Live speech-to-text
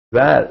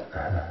That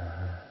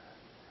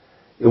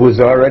it was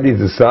already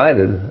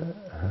decided,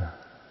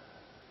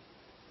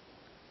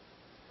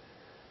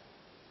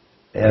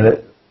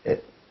 and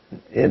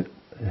it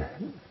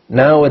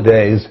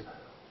nowadays,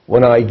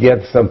 when I get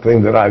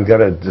something that I've got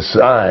to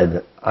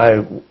decide,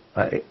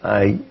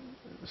 I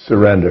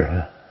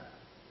surrender.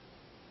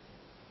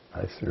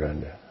 I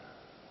surrender.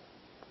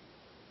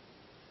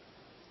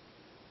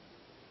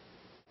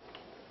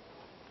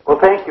 Well,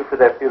 thank you for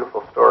that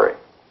beautiful story.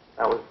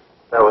 That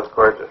was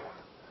gorgeous,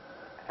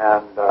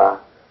 and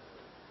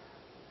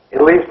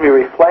it leaves me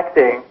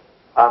reflecting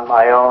on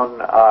my own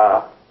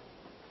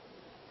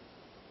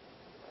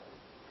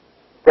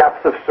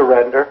depths of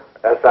surrender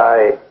as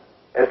I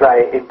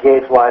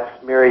engage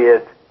life's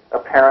myriad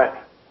apparent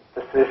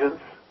decisions,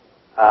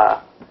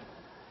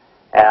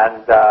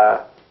 and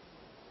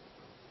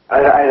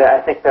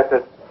I think that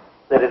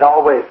it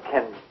always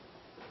can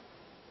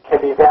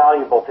be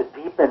valuable to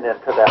deepen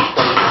into that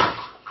sense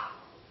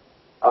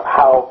of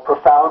how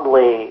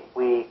profoundly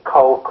we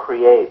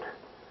co-create,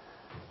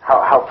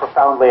 how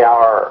profoundly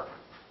our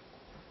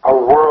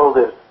world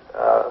is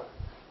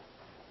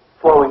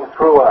flowing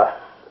through us,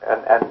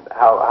 and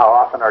how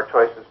often our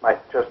choices might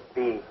just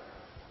be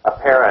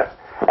apparent.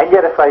 And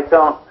yet if I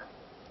don't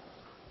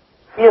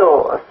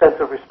feel a sense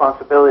of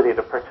responsibility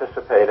to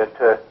participate and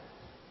to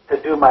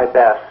do my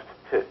best,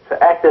 to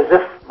act as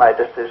if my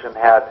decision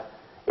had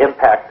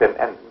impact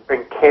and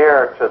bring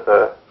care to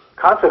the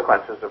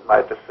consequences of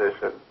my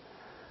decision,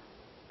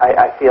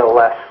 I feel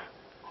less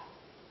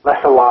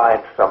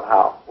aligned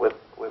somehow with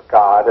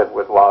God and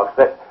with love.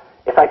 That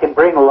if I can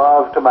bring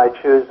love to my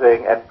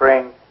choosing and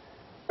bring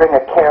a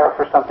care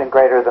for something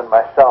greater than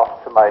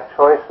myself to my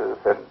choices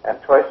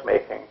and choice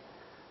making,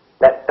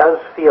 that does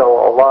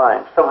feel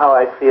aligned. Somehow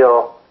I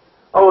feel,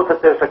 that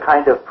there's a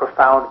kind of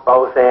profound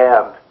both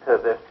and to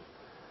this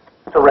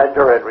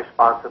surrender and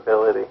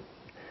responsibility.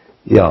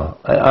 Yeah,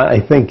 I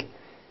think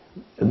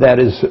that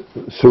is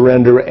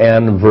surrender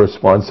and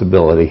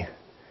responsibility.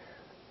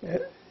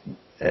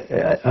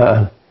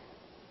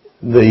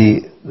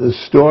 The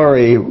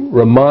story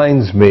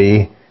reminds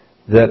me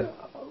that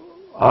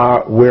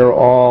we're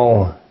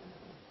all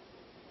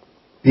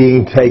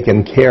being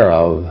taken care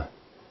of,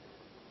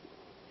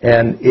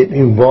 and it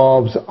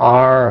involves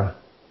our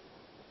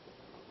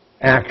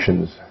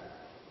actions.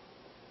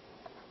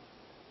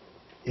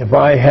 If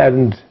I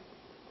hadn't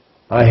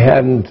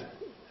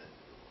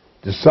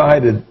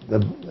decided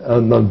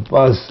on the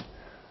bus,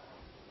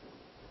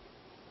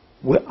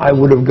 I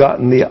would have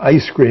gotten the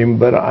ice cream,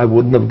 but I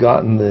wouldn't have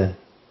gotten the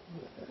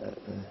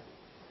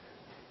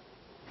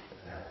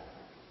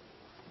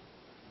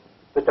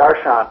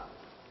darshan.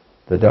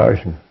 The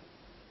darshan.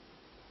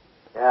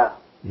 Yeah.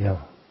 Yeah.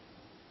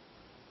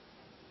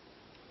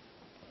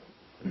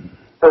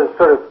 So it's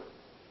sort of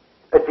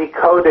a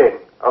decoding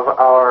of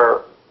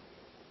our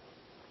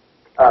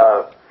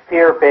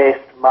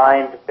fear-based,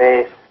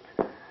 mind-based,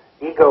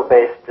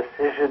 ego-based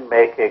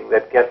decision-making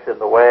that gets in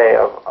the way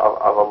of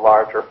a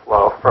larger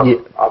flow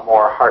from a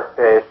more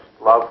heart-based,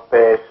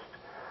 love-based,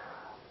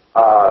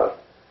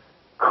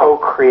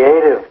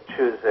 co-creative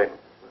choosing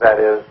that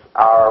is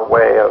our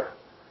way of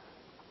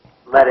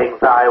letting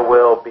thy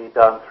will be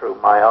done through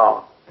my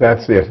own.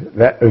 That's it.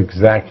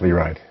 Exactly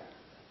right.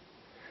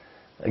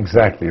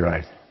 Exactly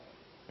right.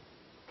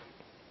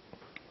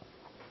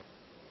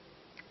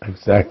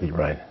 Exactly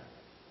right.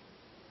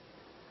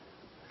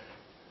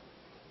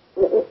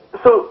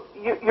 So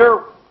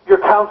you're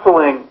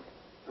counseling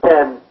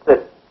then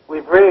that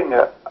we bring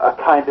a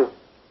kind of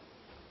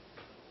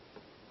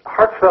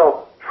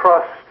heartfelt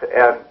trust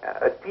and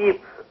a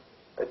deep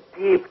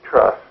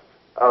trust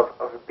of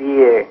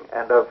being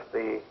and of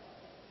the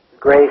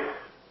grace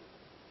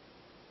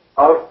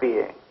of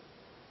being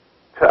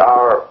to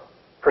our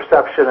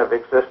perception of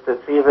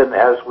existence, even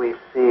as we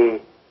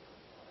see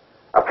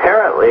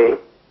apparently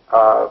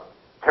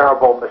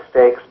terrible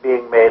mistakes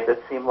being made that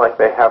seem like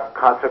they have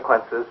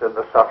consequences in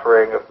the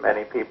suffering of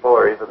many people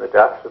or even the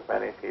deaths of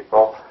many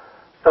people,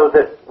 so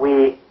that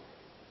we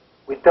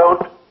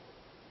don't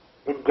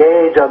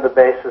engage on the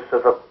basis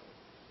of a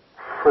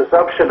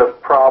presumption of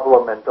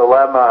problem and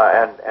dilemma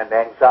and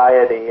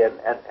anxiety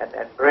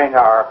and bring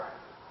our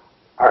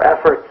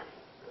efforts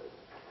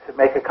to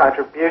make a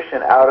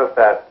contribution out of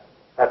that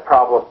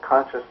problem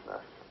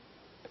consciousness.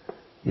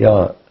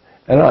 Yeah,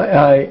 and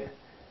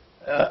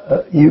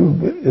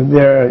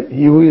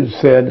you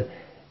said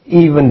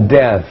even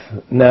death.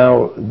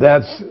 Now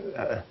that's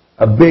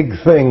a big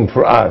thing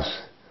for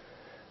us,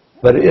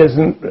 but it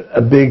isn't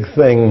a big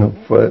thing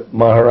for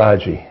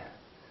Maharaji,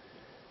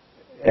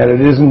 and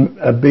it isn't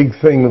a big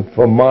thing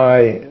for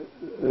my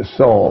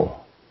soul,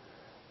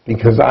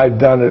 because I've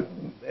done it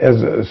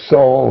as a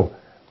soul,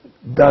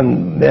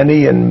 done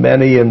many and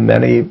many and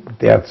many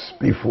deaths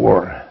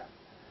before,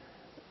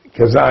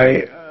 because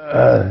I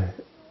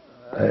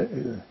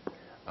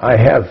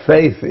have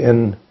faith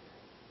in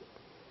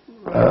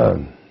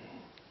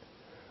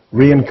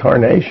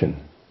reincarnation,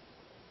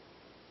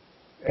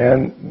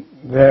 and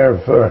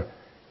therefore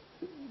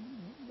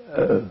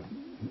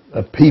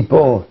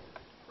people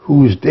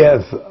whose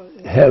death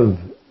have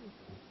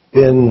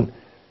been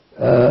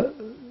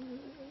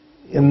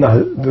in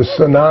the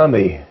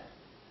tsunami,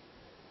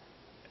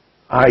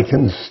 I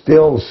can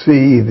still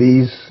see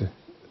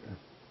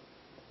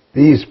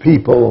these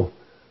people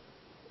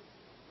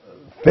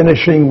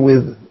finishing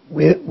with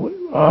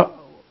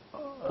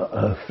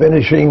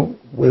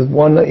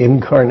one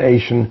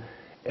incarnation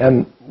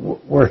and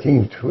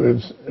working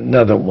towards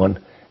another one.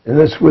 And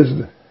this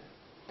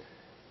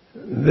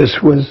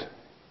was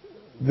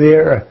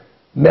their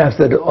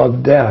method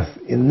of death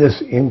in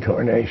this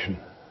incarnation.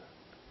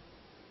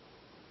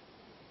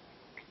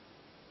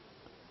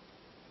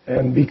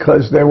 And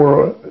because there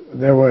were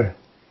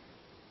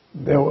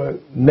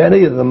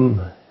many of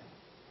them,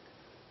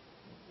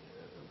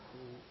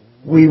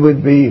 we'll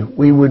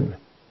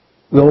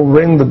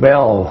ring the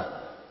bell.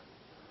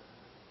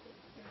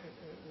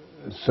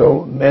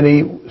 So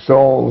many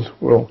souls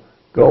will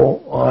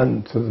go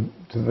on to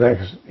the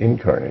next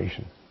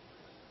incarnation.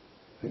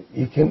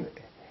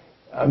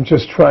 I'm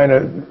just trying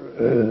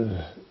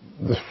to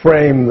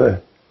frame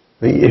the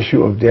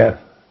issue of death.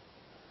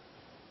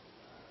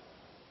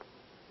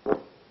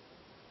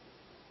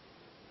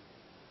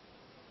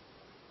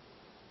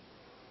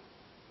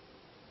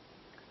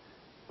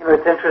 You know,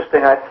 it's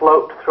interesting. I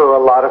float through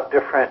a lot of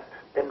different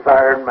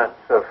environments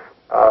of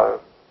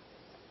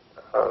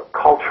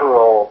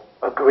cultural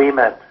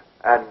agreement,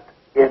 and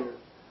in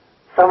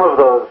some of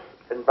those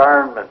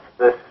environments,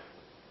 this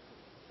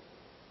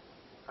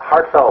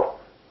heartfelt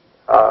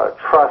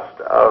trust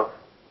of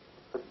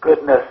the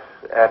goodness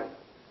and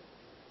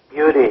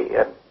beauty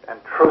and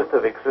truth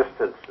of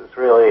existence is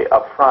really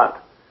up front.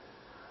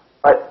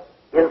 But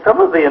in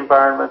some of the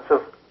environments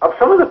of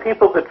some of the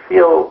people that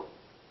feel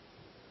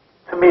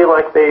to me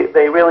like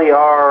they really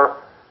are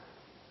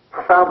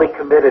profoundly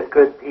committed,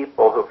 good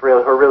people who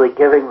are really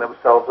giving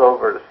themselves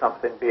over to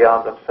something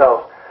beyond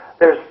themselves,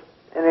 there's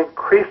an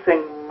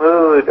increasing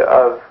mood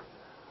of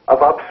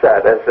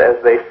upset as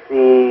they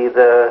see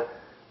the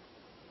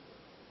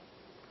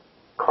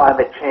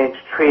climate change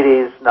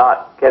treaties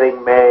not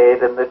getting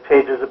made and the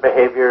changes of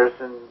behaviors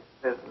and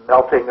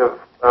melting of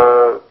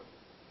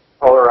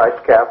polar ice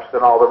caps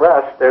and all the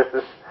rest. There's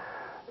this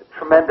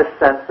tremendous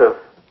sense of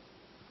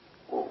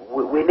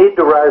we need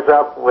to rise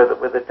up with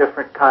a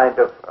different kind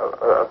of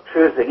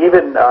choosing.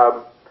 Even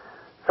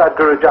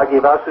Sadhguru Jaggi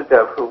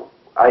Vasudev, who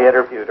I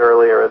interviewed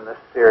earlier in this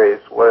series,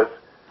 was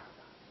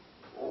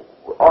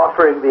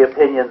offering the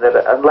opinion that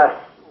unless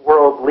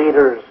world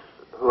leaders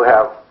who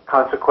have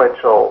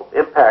consequential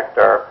impact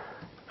are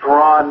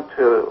drawn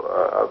to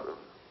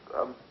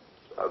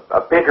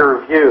a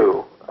bigger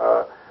view,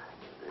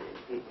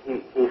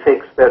 he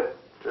thinks that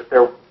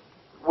there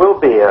will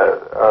be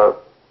a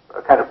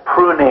kind of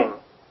pruning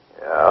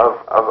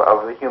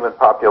of the human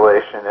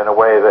population in a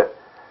way that,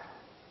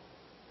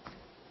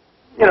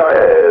 you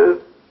know,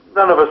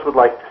 none of us would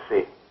like to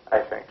see, I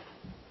think.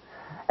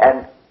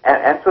 And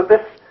so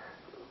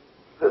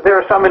there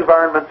are some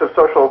environments of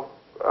social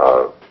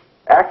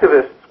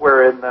activists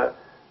wherein a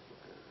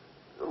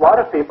lot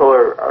of people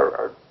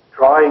are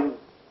drawing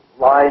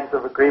lines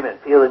of agreement,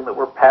 feeling that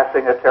we're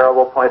passing a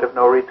terrible point of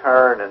no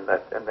return, and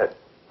that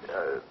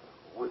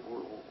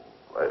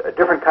a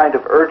different kind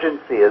of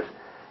urgency is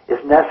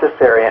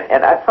necessary.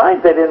 And I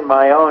find that in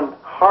my own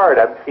heart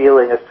I'm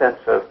feeling a sense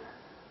of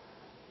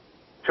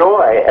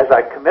joy as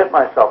I commit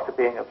myself to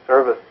being of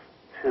service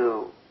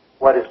to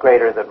what is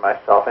greater than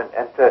myself,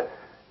 and to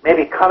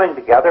maybe coming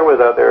together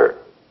with other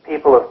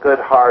people of good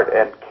heart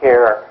and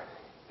care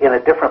in a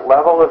different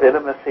level of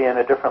intimacy and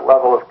a different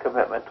level of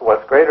commitment to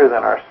what's greater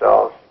than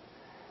ourselves.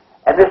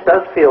 And this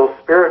does feel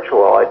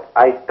spiritual.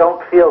 I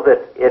don't feel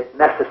that it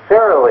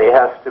necessarily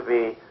has to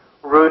be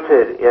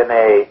rooted in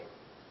a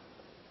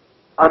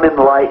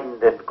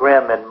unenlightened and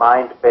grim and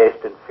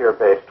mind-based and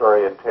fear-based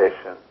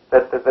orientation.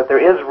 That there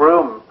is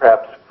room,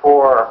 perhaps,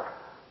 for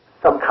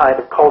some kind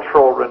of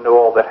cultural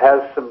renewal that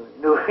has some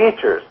new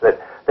features that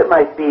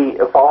might be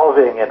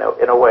evolving in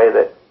a way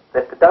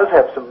that does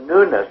have some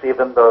newness,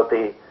 even though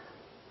the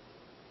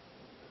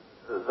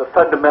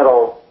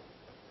fundamental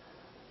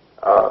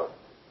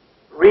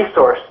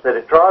resource that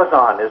it draws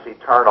on is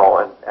eternal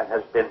and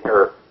has been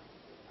here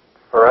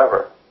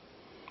forever.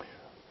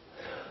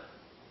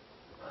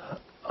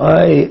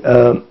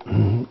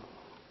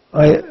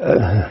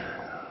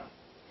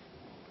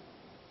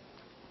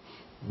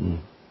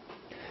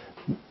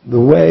 The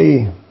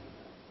way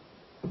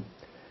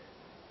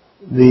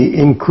the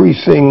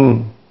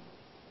increasing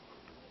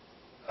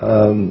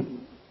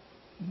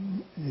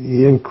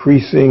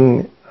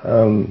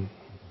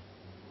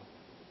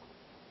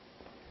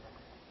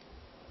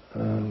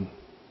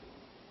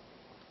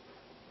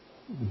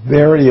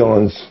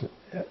virulence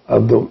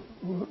of the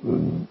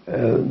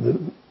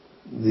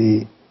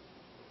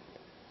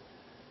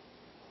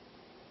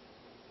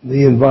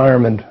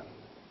environment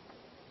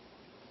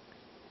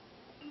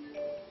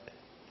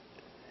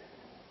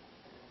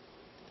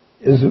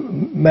is a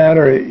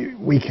matter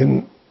we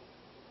can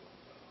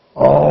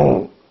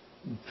all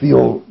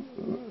feel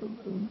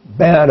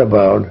bad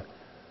about,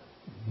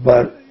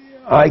 but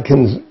I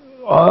can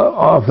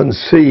often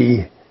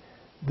see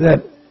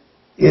that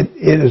it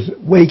is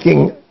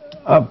waking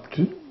up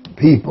to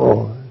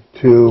people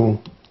to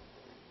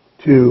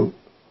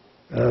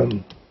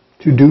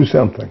do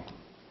something.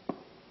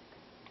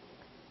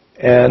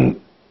 And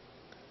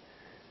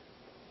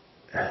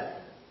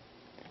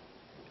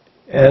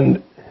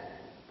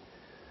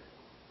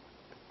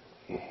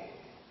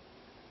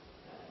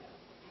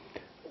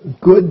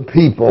good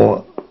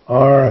people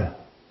are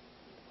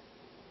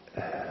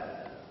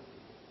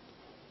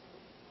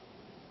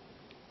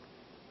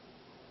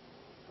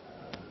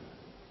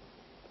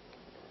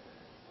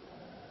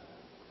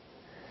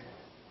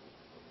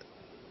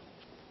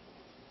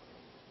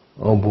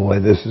oh boy,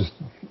 this is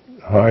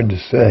hard to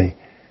say,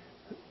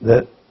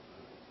 that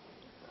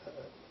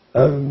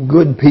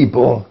good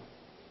people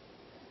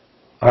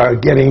are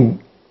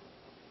getting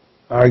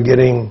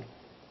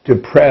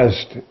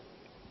depressed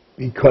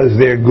because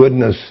their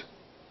goodness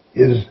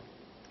is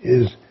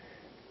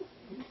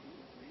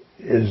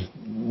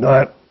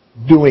not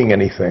doing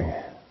anything.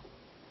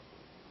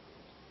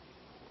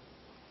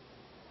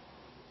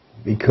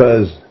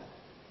 Because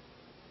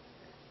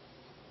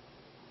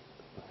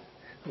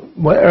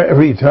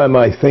every time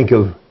I think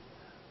of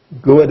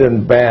good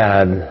and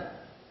bad,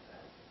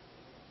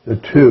 the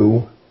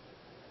two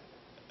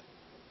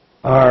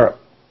are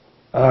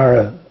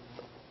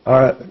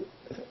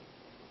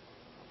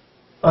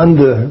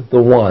under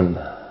the one.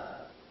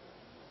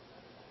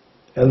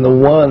 And the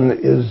one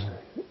is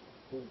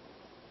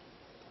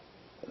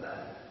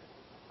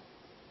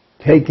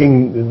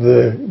taking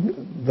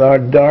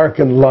the dark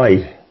and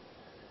light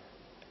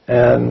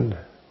and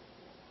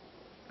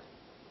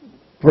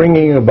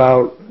bringing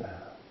about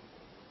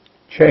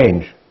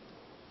change.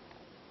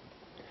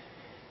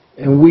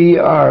 And we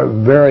are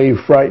very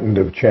frightened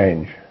of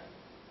change.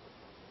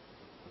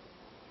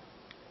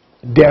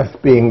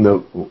 Death being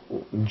the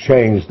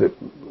change that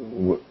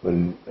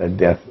a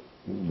death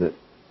that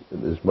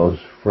is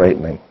most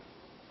frightening.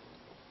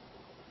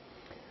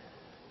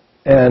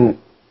 And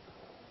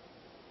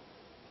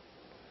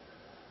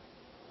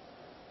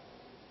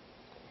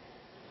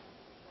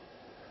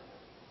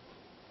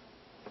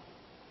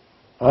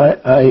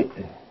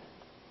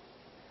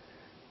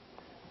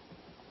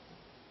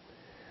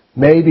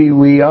maybe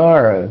we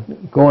are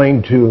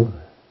going to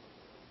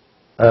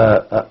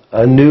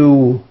a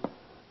new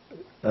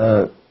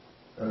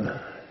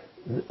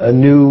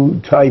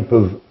type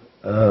of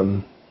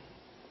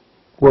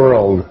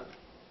world.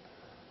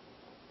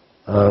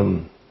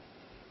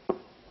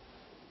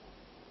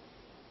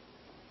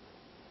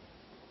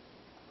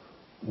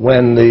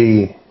 When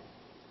the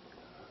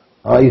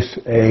ice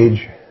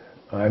age,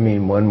 when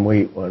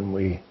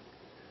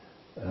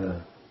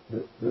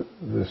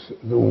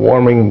the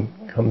warming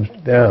comes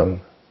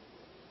down,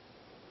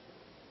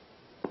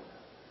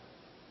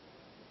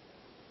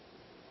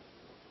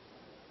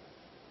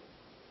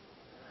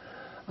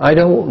 I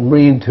don't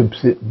mean to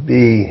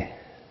be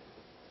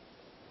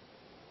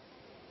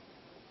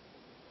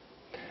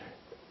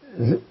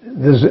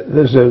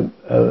there's a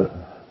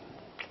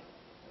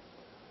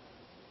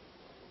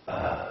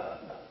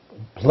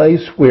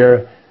place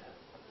where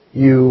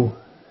you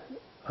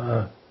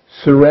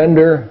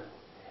surrender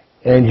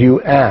and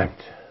you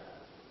act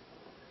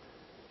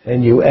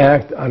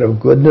out of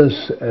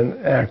goodness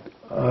and act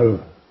out of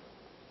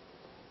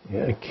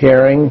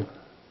caring.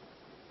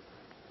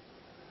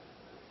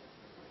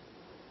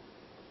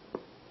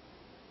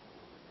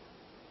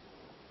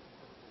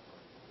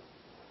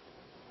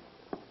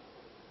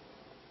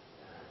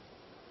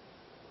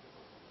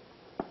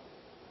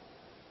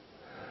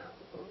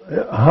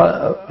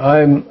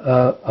 I'm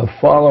a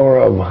follower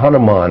of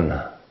Hanuman.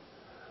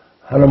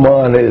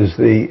 Hanuman is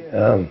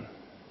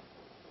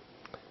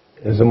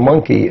a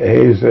monkey.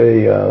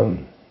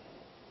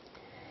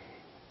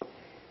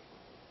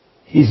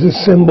 He's a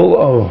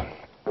symbol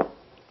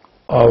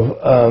of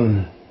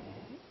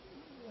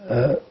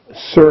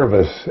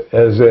service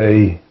as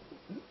a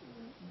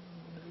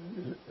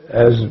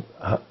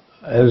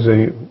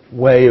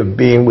way of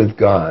being with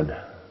God.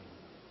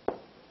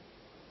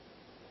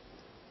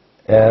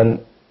 And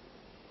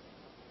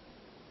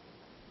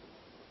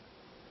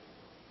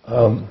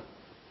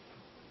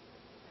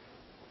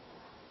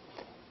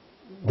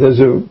there's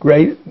a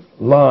great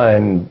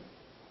lines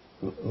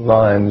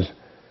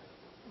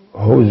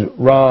whose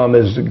Ram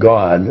is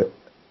God,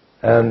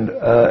 and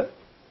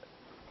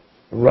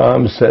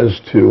Ram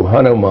says to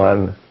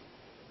Hanuman,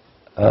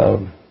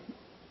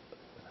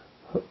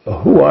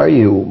 "Who are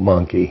you,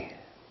 monkey?"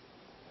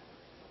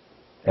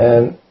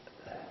 And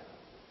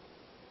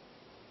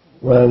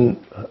when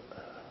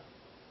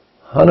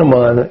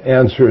Hanuman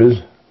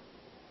answers,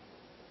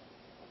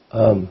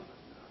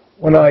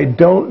 when I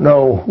don't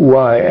know who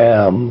I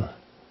am,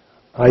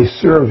 I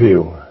serve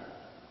you.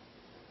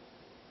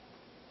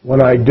 When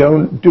I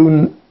don't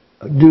do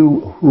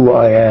who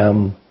I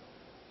am,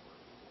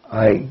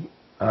 I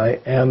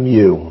am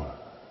you.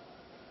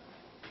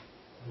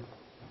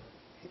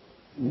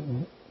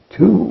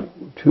 Two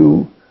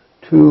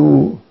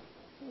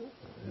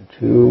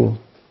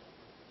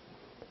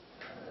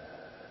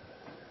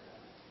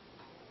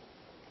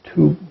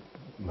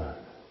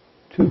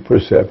two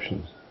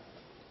perceptions.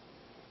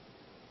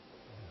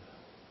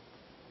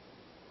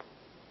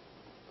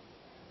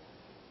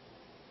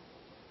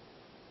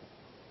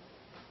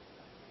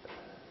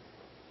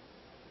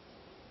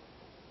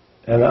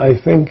 And I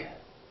think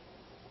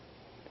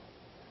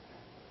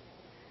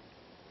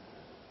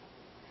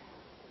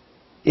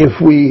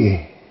if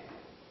we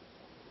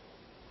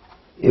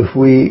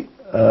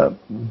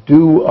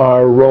do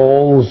our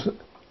roles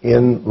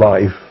in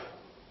life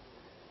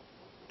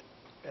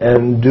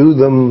and do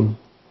them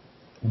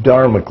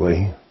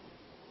dharmically,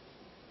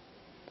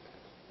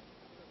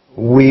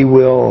 we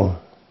will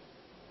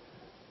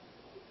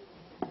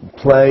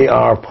play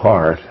our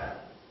part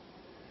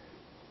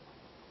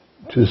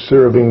to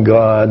serving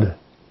God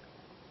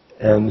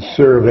and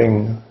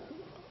serving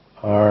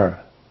our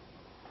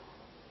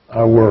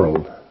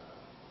world.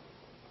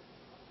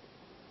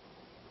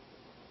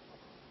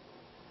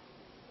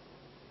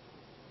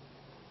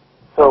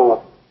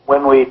 So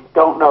when we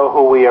don't know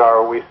who we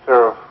are, we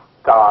serve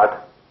God,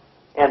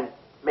 and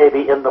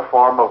maybe in the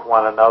form of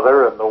one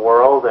another and the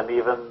world and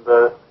even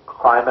the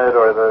climate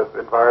or the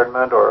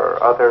environment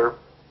or other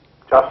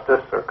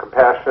justice or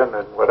compassion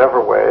in whatever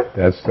ways.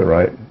 That's the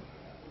right.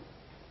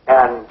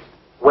 And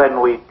when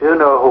we do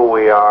know who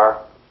we are,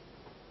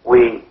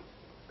 we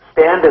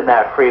stand in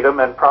that freedom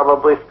and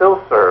probably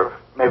still serve.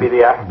 Maybe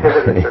the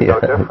activities are no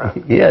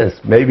different. Yes,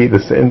 maybe the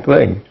same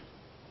thing.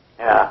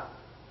 Yeah.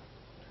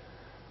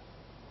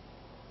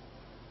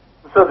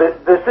 So this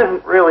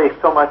isn't really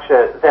so much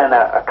then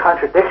a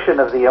contradiction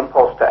of the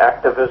impulse to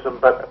activism,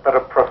 but a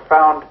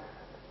profound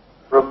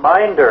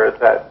reminder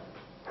that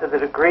to the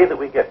degree that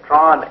we get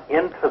drawn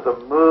into the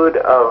mood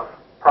of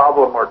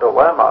problem or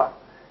dilemma,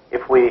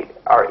 if we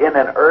are in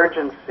an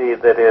urgency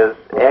that is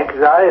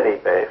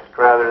anxiety-based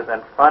rather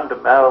than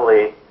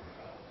fundamentally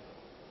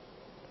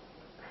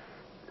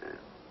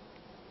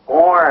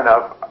born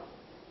of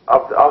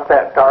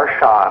that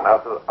darshan,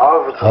 of the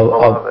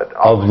beloved,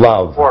 of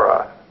love. For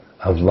us.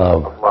 Of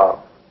love. Of love.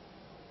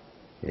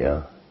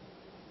 Yeah.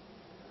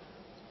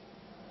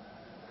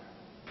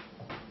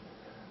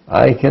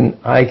 I can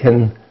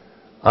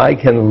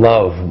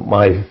love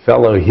my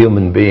fellow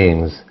human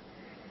beings,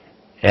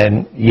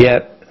 and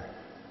yet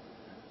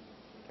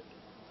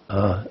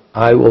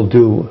I will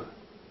do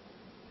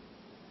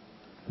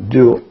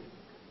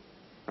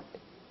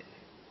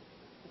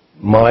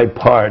my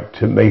part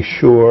to make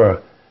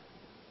sure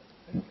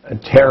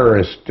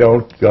terrorists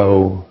don't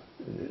go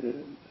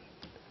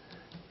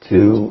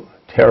to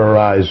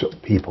terrorize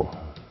people.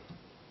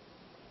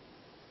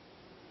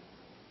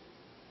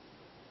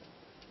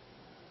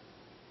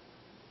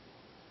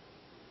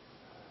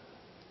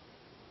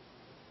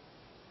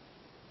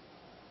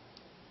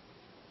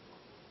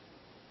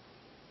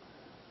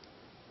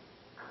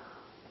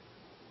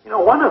 You know,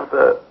 one of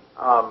the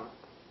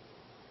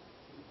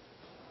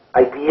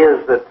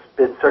ideas that's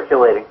been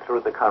circulating through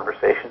the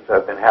conversations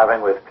I've been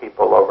having with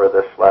people over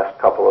this last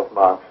couple of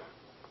months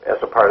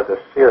as a part of this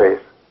series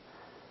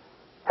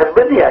has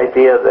been the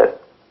idea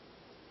that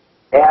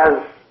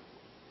as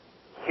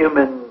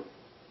human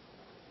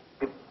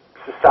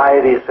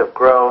societies have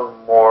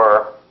grown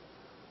more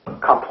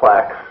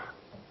complex,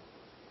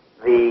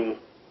 the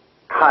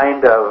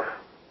kind of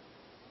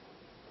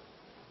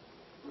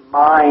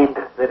mind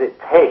that it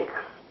takes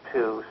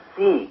to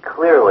see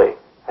clearly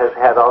has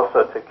had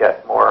also to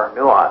get more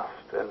nuanced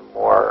and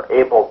more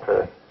able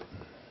to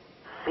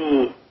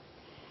see,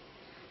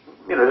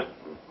 just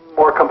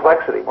more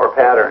complexity, more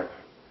patterns.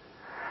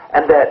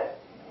 And that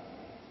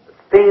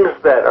things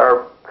that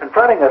are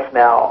confronting us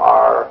now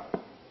are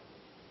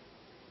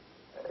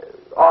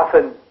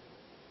often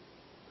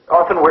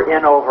we're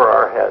in over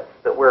our heads,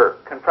 that we're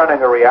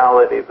confronting a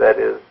reality that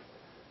is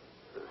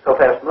so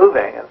fast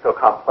moving and so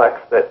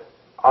complex that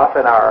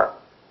often our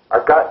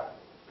gut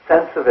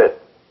sense of it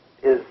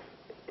is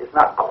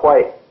not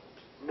quite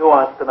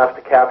nuanced enough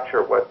to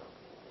capture what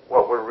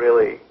we're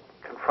really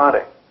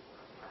confronting,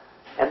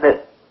 and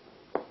that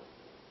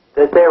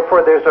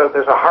therefore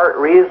there's a heart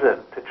reason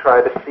to try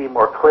to see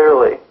more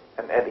clearly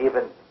and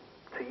even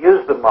to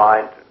use the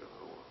mind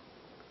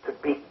to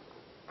be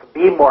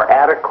more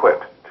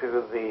adequate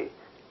to the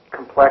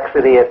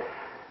complexity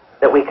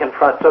that we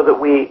confront, so that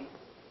we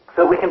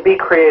can be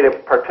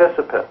creative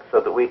participants, so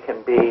that we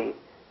can be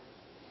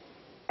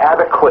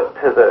adequate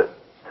to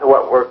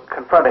what we're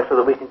confronting, so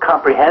that we can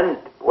comprehend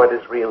what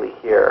is really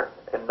here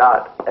and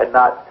not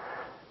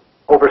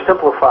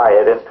oversimplify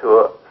it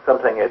into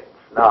something it's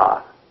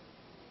not.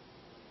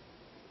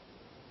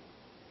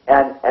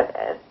 And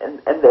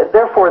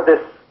therefore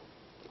this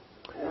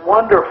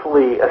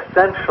wonderfully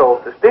essential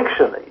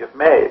distinction that you've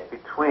made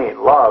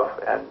between love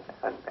and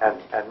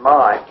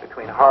mind,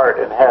 between heart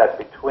and head,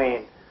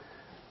 between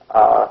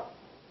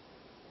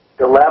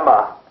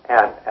dilemma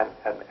and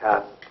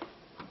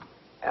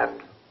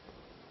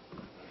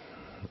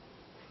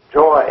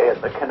joy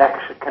and the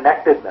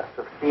connectedness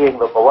of seeing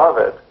the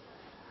beloved,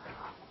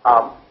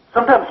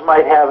 sometimes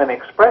might have an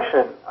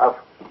expression of,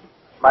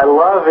 my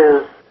love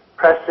is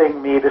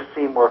pressing me to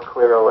see more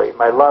clearly.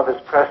 My love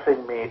is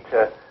pressing me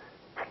to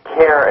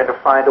care and to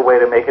find a way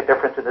to make a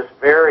difference in this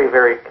very,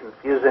 very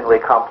confusingly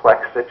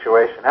complex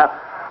situation.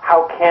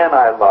 How can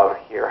I love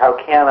here? How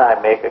can I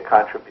make a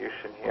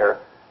contribution here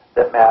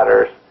that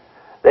matters?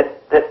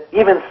 That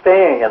even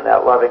staying in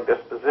that loving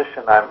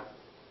disposition,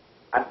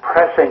 I'm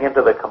pressing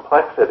into the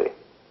complexity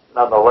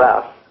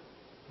nonetheless.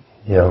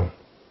 Yeah.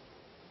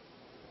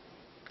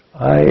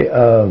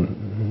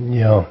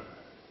 Yeah.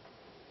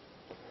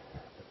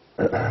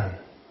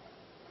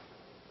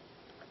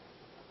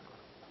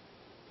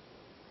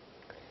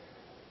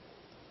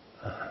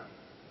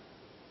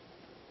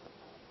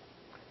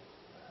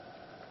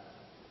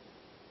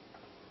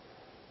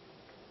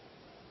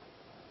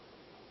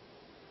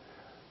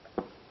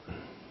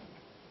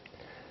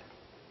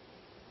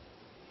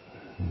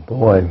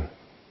 Boy,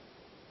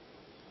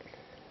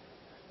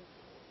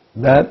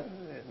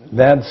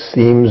 that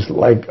seems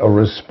like a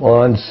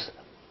response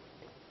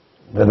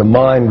that a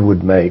mind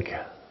would make,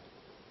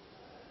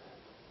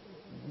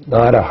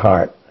 not a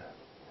heart.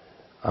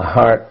 A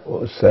heart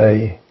will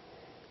say,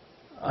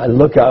 I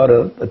look out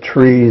at the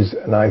trees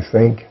and I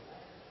think,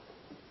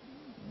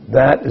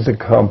 that is a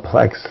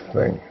complex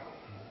thing.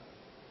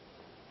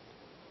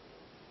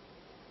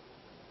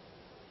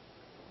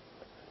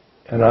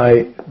 And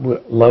I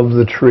love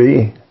the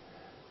tree,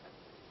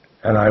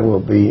 and I will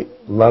be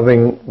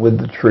loving with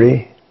the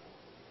tree,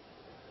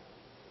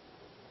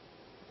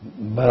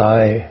 but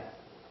I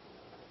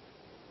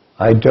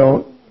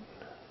don't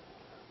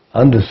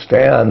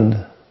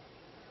understand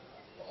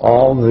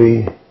all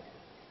the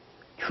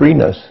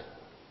treeness.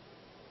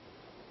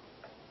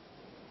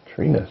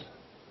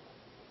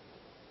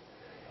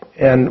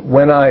 And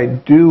when I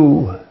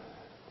do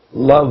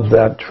love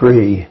that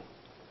tree,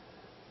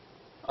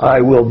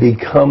 I will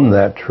become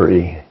that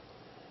tree,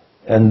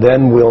 and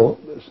then will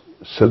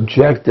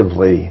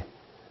subjectively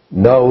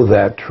know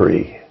that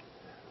tree,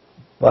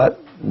 but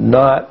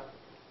not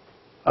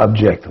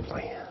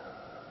objectively.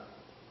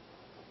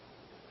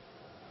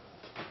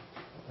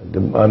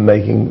 I'm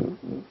making...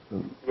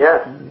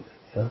 Yes.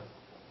 Yeah.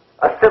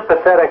 A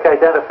sympathetic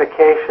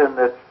identification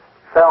that's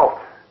felt.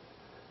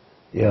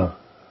 Yeah.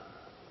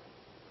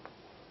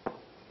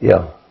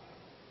 Yeah.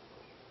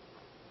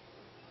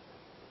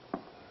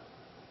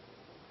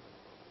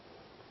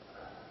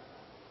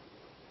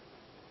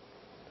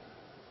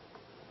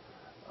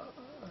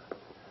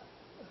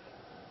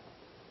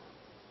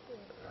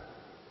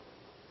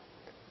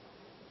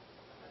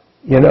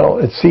 You know,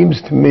 it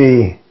seems to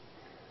me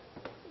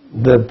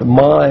that the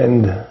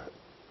mind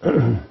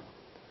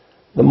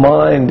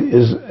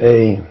is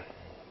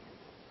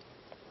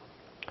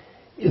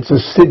it's a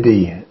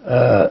city,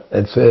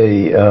 it's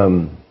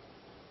a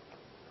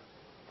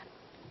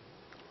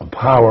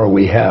power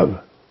we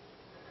have.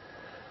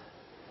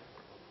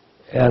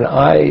 And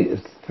I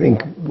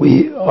think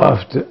we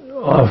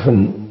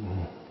often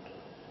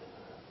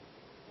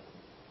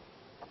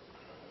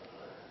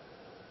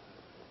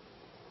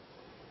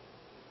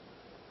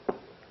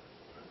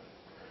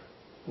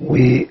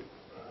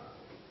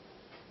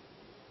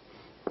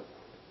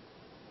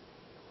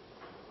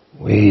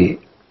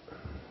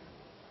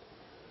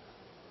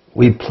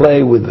we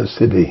play with the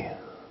city.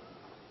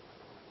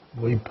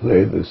 We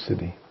play the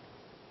city.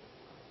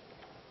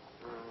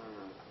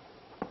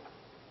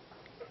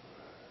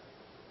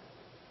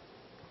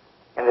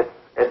 And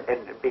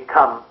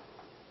become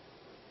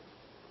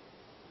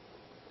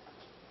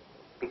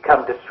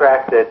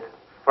distracted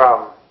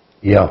from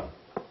the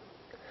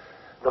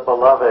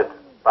beloved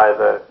by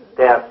the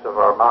dance of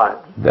our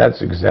minds.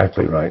 That's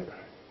exactly right.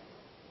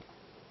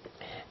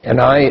 And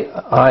I'm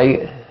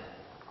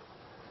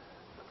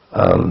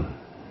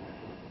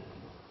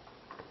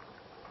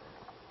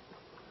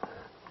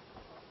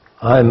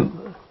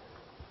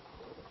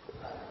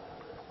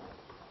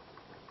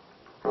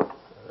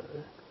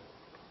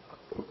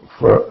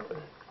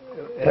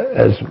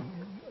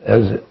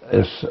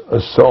as a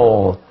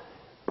soul,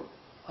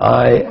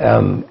 I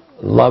am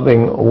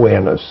loving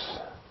awareness,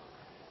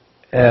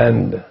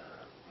 and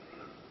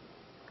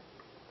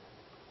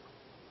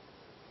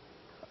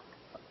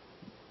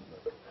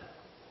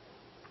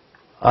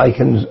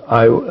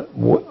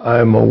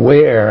I'm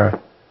aware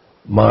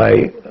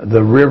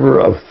the river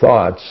of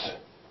thoughts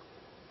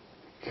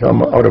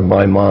come out of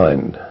my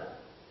mind.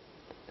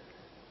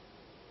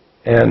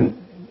 And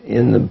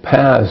in the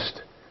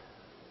past,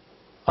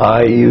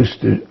 I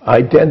used to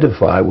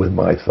identify with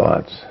my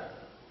thoughts.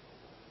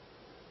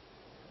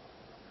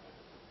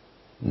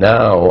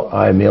 Now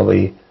I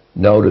merely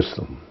notice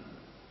them.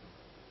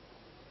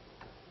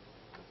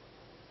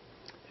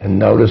 And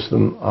notice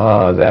them,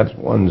 that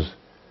one's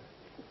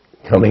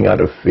coming out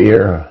of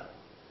fear.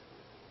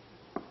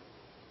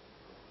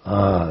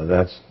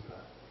 That's...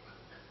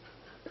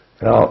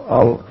 And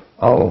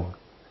I'll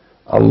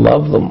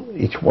love them,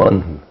 each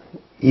one,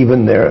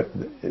 even their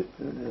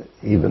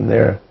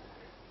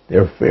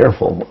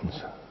fearful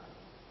ones.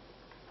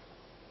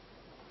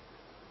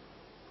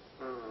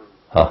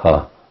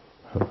 Ha.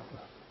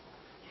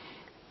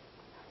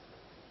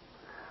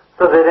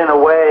 So that in a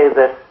way,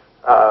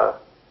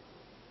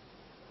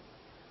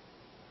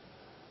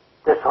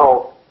 this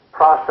whole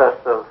process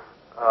of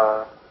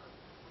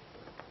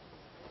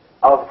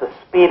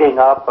speeding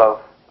up of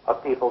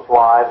people's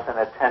lives and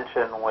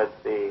attention with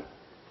the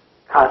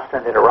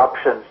constant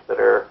interruptions that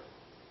are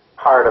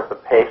part of the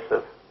pace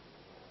of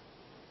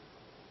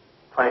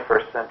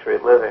 21st century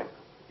living.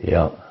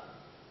 Yeah.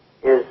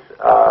 Is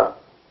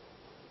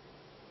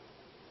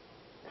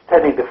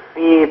tending to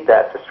feed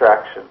that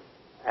distraction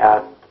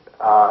and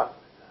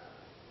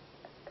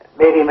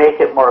maybe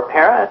make it more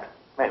apparent.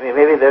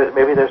 Maybe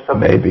there's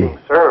something being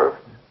served.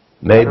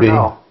 Maybe.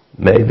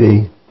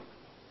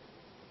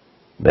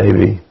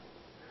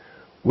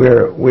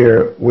 We're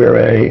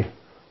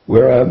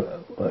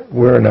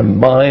in a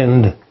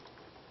mind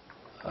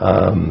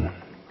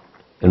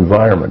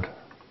environment.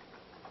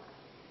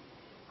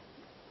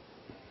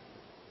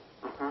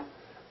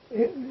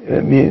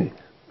 I mean,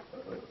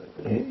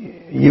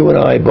 you and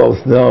I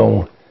both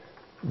know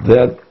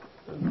that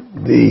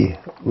the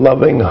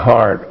loving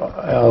heart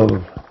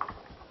of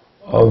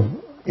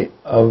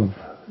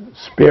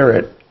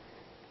spirit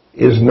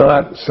is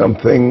not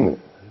something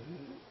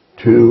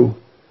to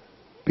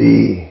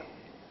be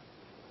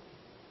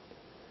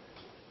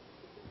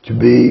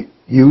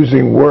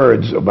using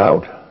words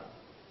about.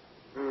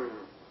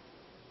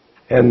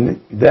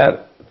 And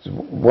that's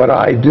what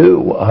I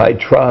do. I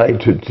try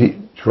to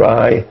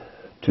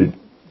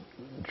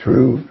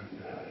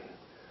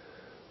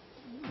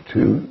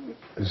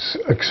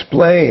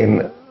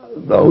explain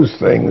those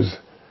things,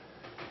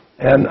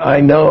 and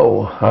I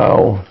know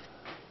how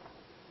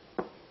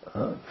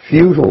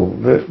futile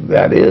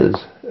that is,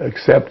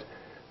 except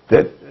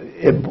that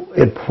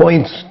it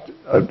points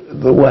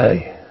the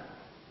way.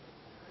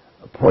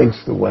 It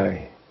points the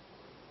way.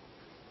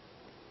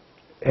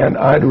 And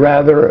I'd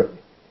rather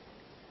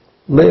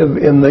live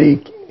in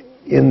the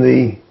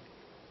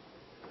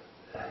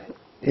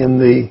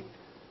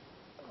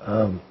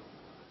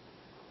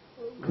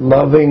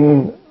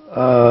loving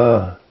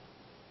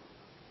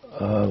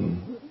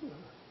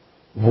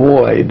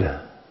void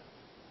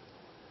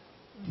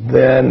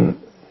than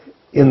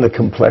in the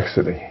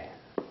complexity.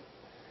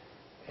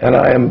 And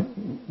I'm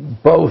in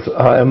both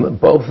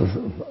of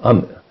them.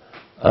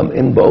 I'm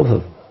in both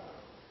of them.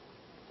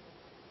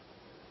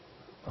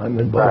 I'm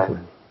in both of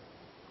them.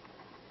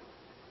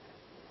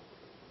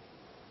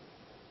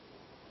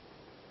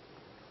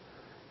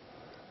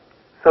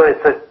 So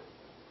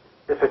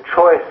it's a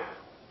choice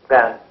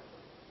then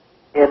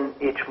in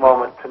each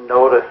moment to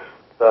notice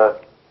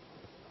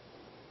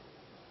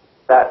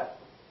that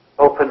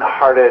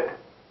open-hearted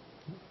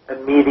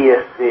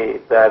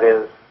immediacy that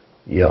is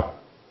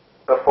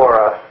before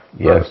us,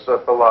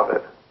 the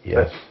beloved.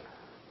 Yes.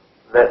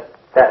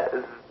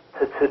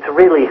 To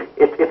really,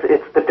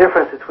 it's the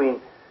difference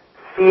between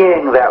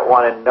seeing that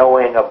one and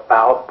knowing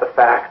about the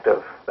fact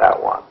of that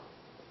one.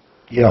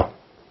 Yeah.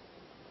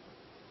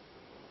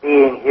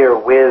 Being here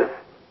with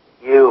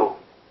you,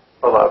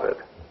 beloved.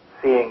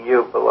 Seeing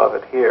you,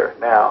 beloved, here,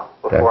 now,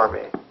 before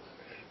me.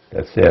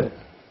 That's it.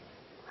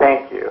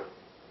 Thank you.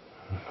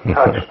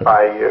 Touched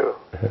by you.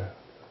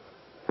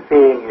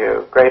 Seeing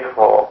you,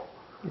 grateful.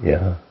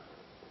 Yeah.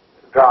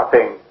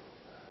 Dropping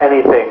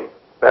anything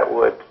that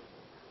would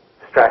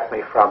distract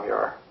me from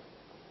your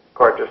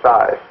gorgeous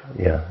eyes.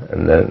 Yeah,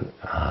 and then,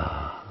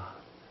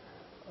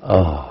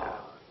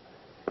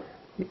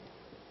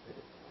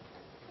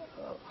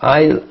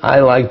 I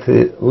like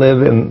to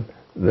live in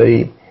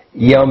the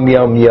yum,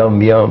 yum,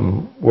 yum,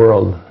 yum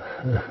world.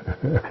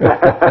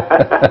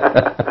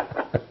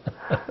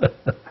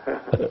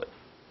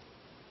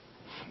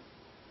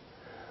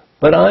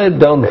 But I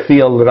don't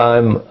feel that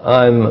I'm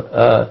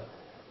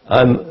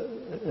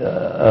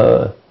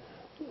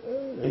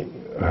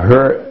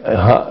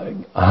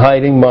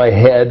hiding my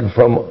head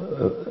from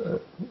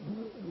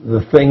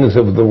the things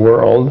of the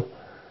world.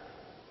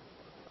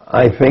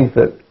 I think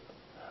that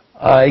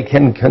I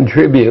can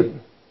contribute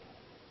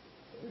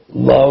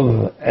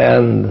love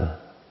and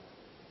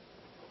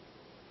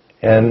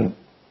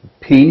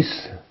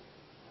peace.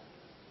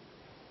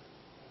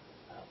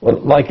 Well,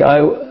 like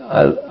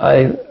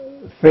I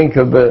think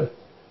of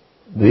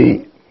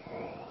these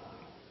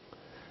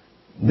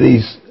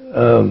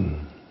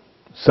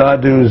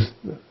sadhus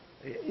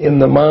in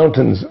the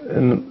mountains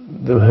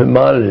in the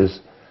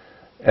Himalayas,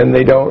 and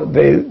they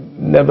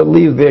never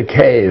leave their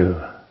cave,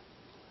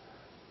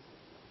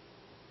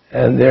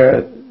 and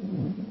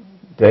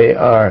they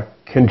are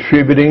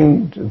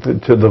contributing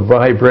to the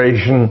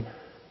vibration,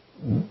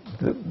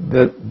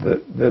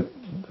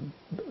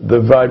 the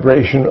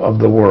vibration of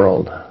the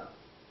world,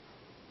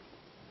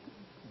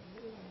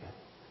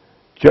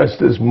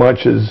 just as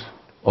much as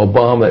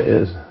Obama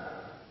is.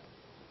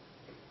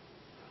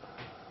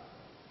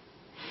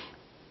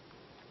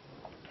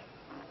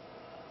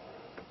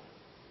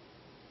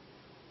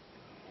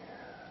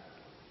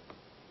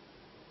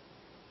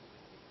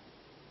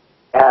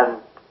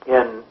 And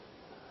in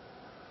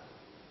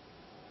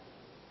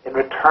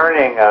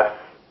returning us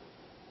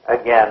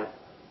again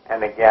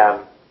and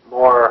again,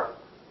 more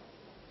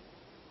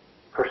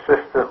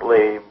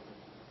persistently,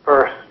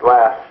 first,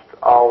 last,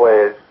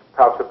 always,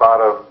 top to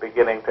bottom,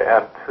 beginning to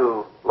end,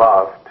 to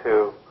love,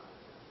 to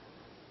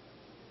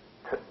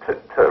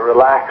to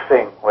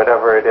relaxing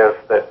whatever it is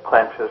that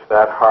clenches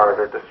that heart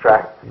or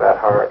distracts that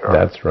heart. Or,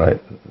 that's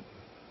right.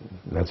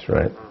 That's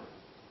right.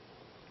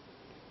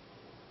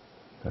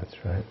 That's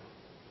right.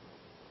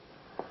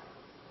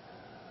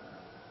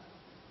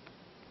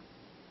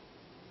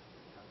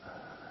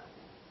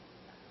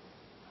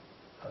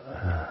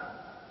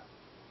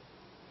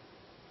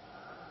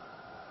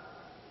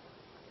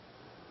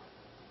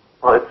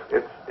 Well,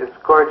 it's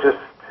gorgeous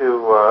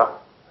to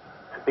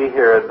be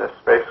here in this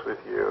space with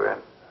you and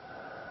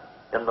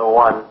in the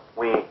one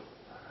we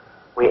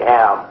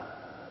am,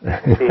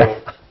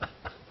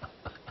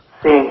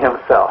 seeing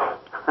himself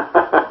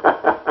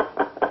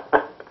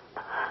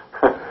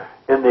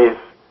in these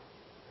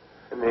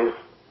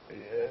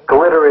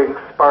glittering,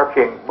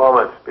 sparking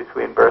moments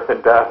between birth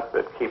and death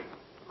that keep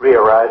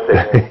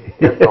re-arising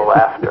in the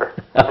laughter.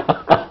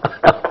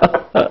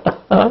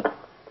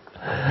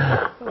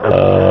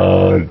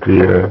 Oh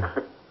dear.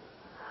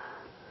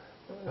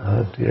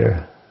 Oh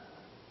dear.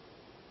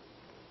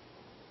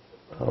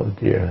 Oh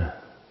dear.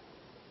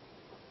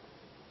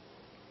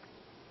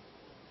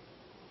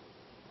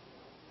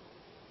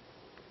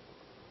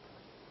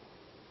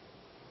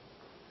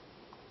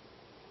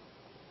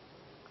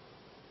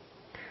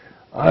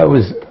 I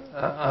was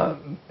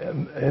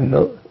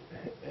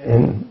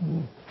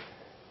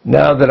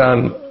now that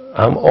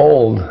I'm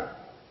old.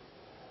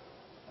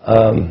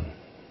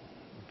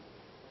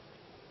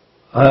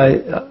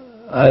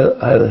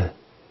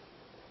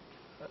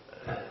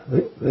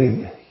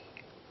 The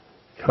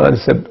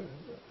concept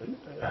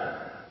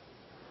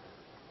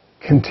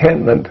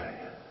contentment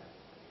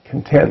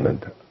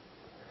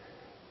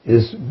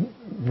is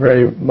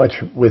very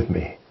much with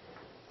me.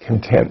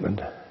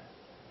 Contentment.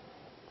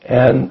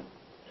 And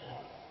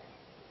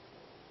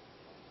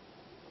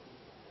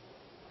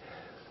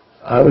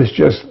I was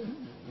just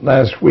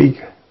last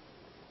week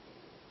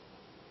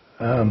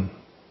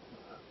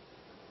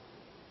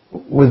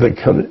with a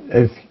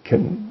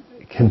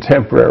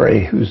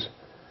contemporary who's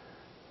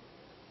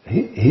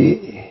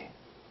he's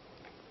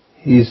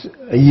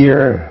a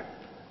year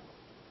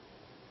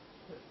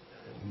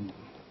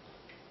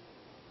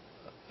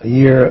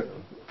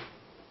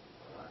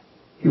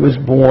he was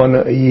born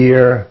a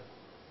year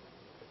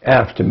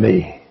after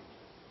me.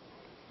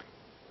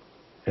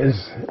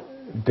 Is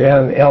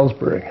Dan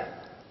Ellsberg.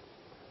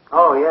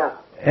 Oh yeah.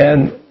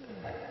 And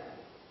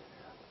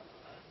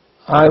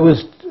I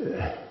was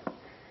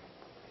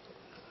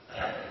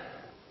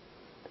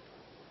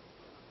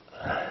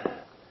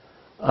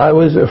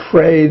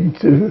afraid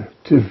to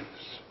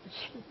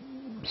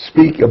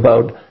speak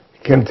about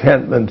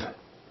contentment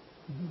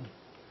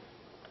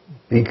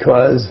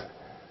because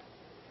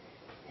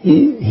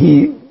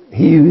he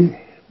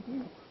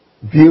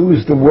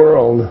views the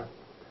world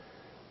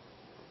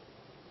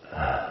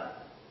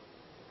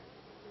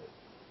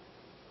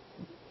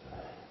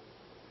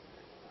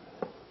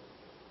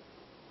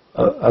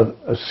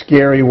a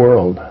scary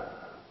world.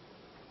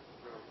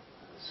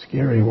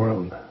 Scary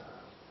world.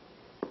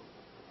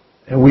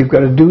 And we've got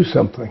to do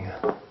something.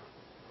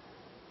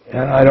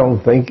 And I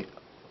don't think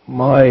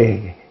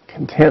my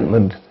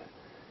contentment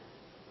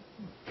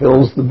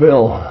fills the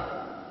bill.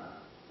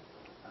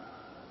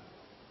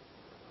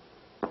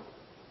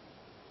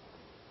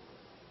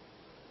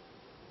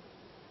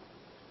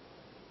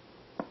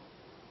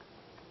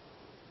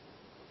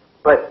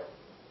 But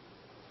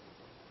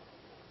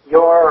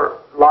your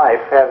life,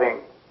 having,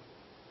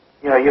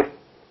 you've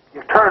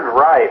turned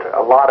right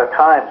a lot of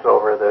times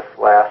over this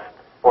last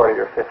 40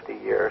 or 50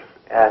 years,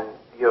 and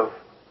you've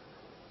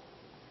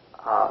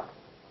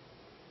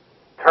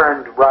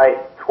turned right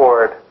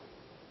toward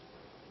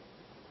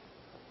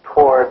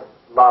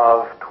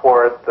love,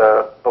 toward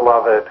the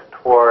beloved,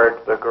 toward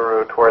the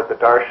guru, toward the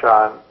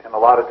darshan in a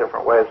lot of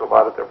different ways, a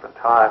lot of different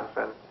times.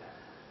 And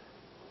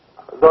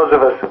those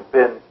of us who've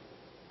been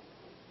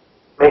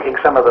making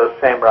some of those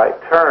same right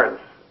turns,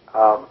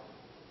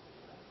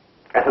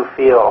 and who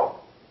feel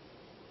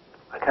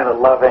a kind of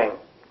loving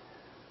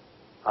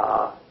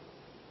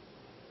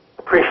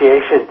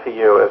appreciation to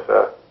you as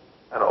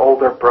an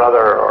older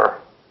brother, or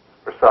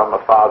for some a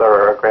father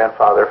or a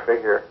grandfather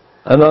figure.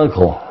 An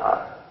uncle.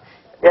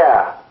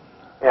 Yeah.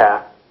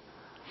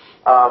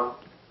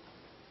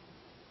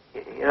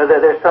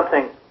 There's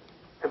something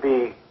to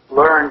be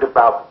learned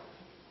about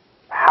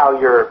how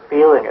you're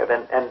feeling it,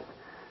 and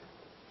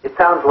it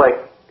sounds like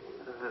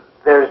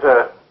there's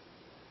a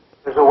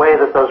way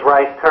that those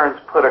right turns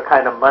put a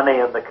kind of money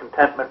in the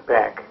contentment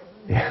bank.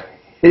 Yeah.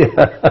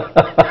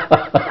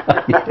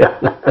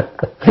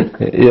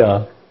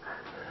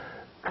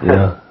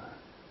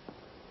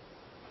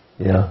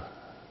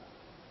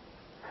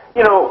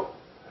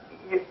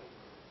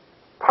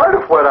 Part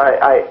of what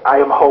I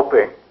am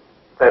hoping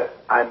that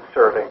I'm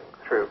serving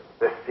through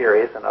this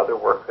series and other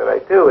work that I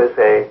do is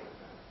a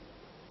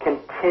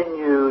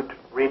continued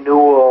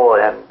renewal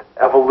and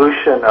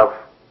evolution of,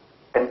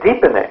 and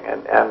deepening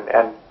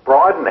and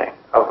broadening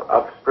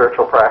of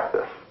spiritual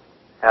practice.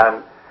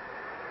 And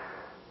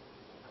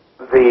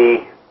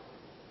the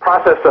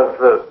process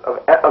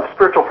of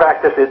spiritual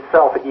practice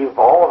itself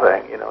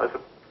evolving, is a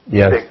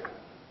Yes. big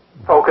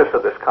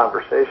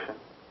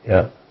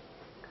Yeah.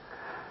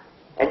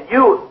 And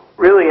you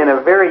really, in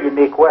a very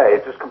unique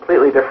way, just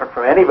completely different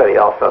from anybody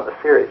else on the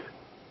series,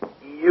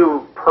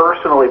 you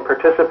personally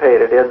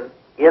participated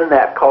in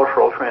that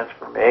cultural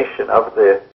transformation of the